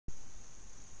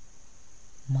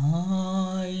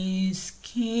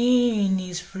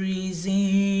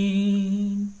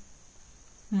freezing,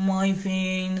 my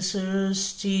veins are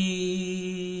stiff,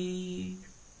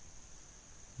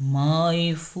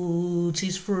 my foot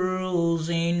is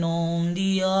frozen on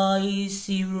the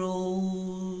icy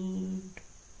road.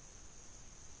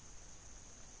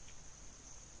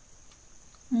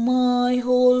 My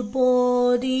whole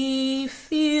body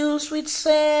fills with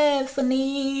symphonies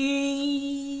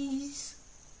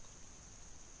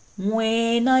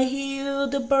when I hear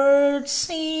the birds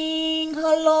sing her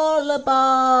lullabies.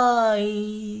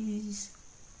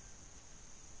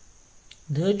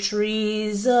 The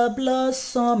trees are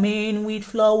blossoming with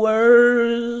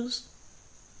flowers,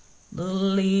 the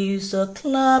leaves are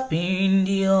clapping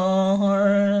their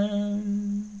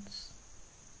hands.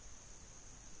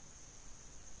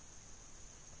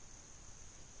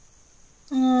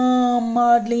 I'm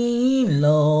madly in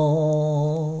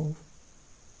love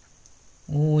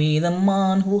with a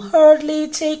man who hardly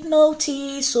takes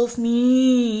notice of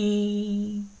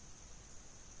me.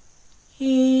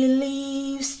 He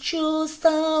lives just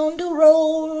down the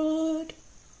road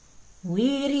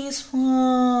with his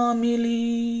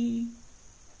family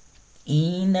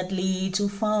in that little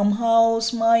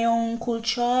farmhouse my Uncle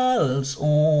Charles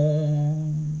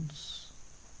owns.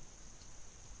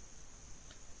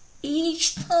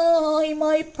 Each time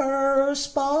I pass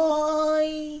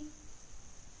by,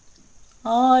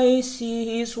 I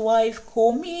see his wife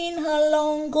combing her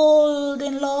long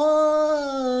golden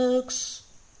locks,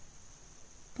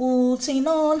 putting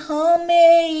on her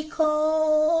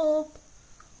makeup,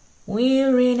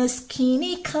 wearing a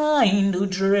skinny kind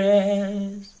of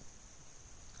dress.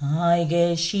 I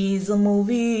guess she's a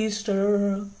movie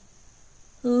star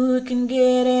who can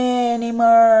get any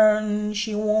man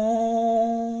she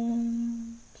wants.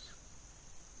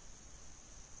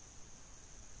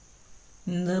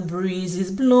 The breeze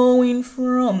is blowing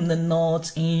from the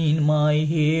north in my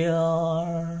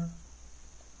hair.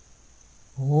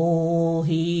 Oh,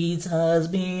 it has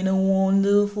been a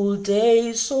wonderful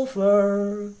day so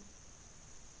far,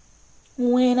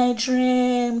 when I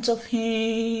dreamt of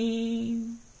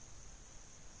him,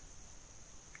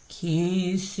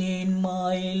 kissing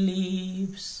my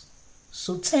lips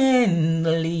so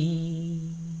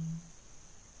tenderly.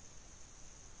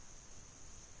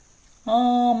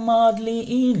 I'm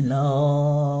madly in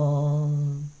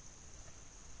love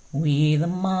with a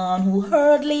man who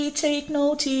hardly takes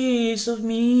notice of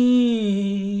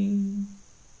me.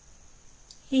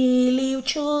 He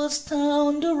lives just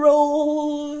down the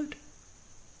road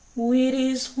with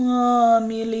his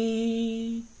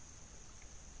family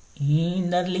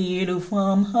in that little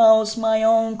farmhouse my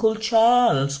Uncle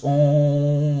Charles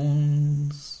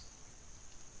owns.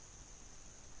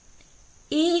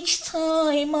 Each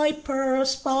time I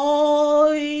pass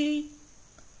by,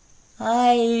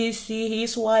 I see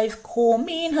his wife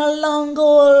combing her long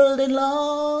golden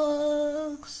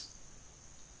locks,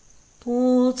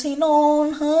 putting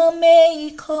on her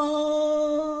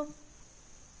makeup,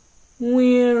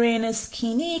 wearing a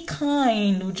skinny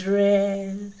kind of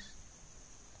dress.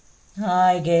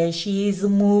 I guess she's a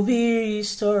movie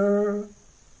star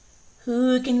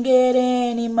who can get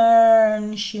any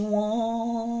man she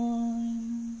wants.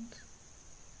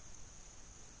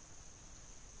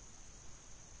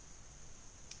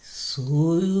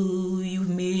 So you've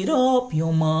made up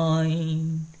your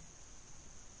mind,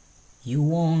 you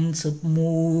want a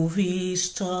movie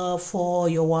star for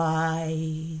your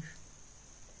wife.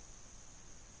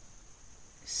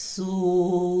 So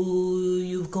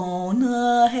you've gone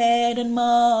ahead and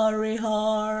marry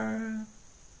her.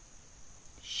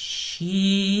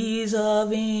 She's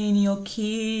having your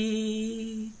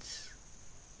kids.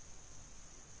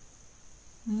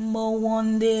 But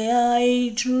one day I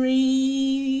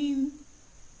dream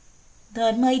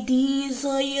that my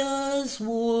desires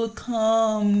will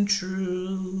come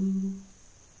true,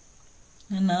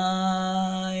 and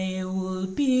I will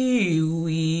be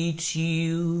with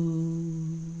you.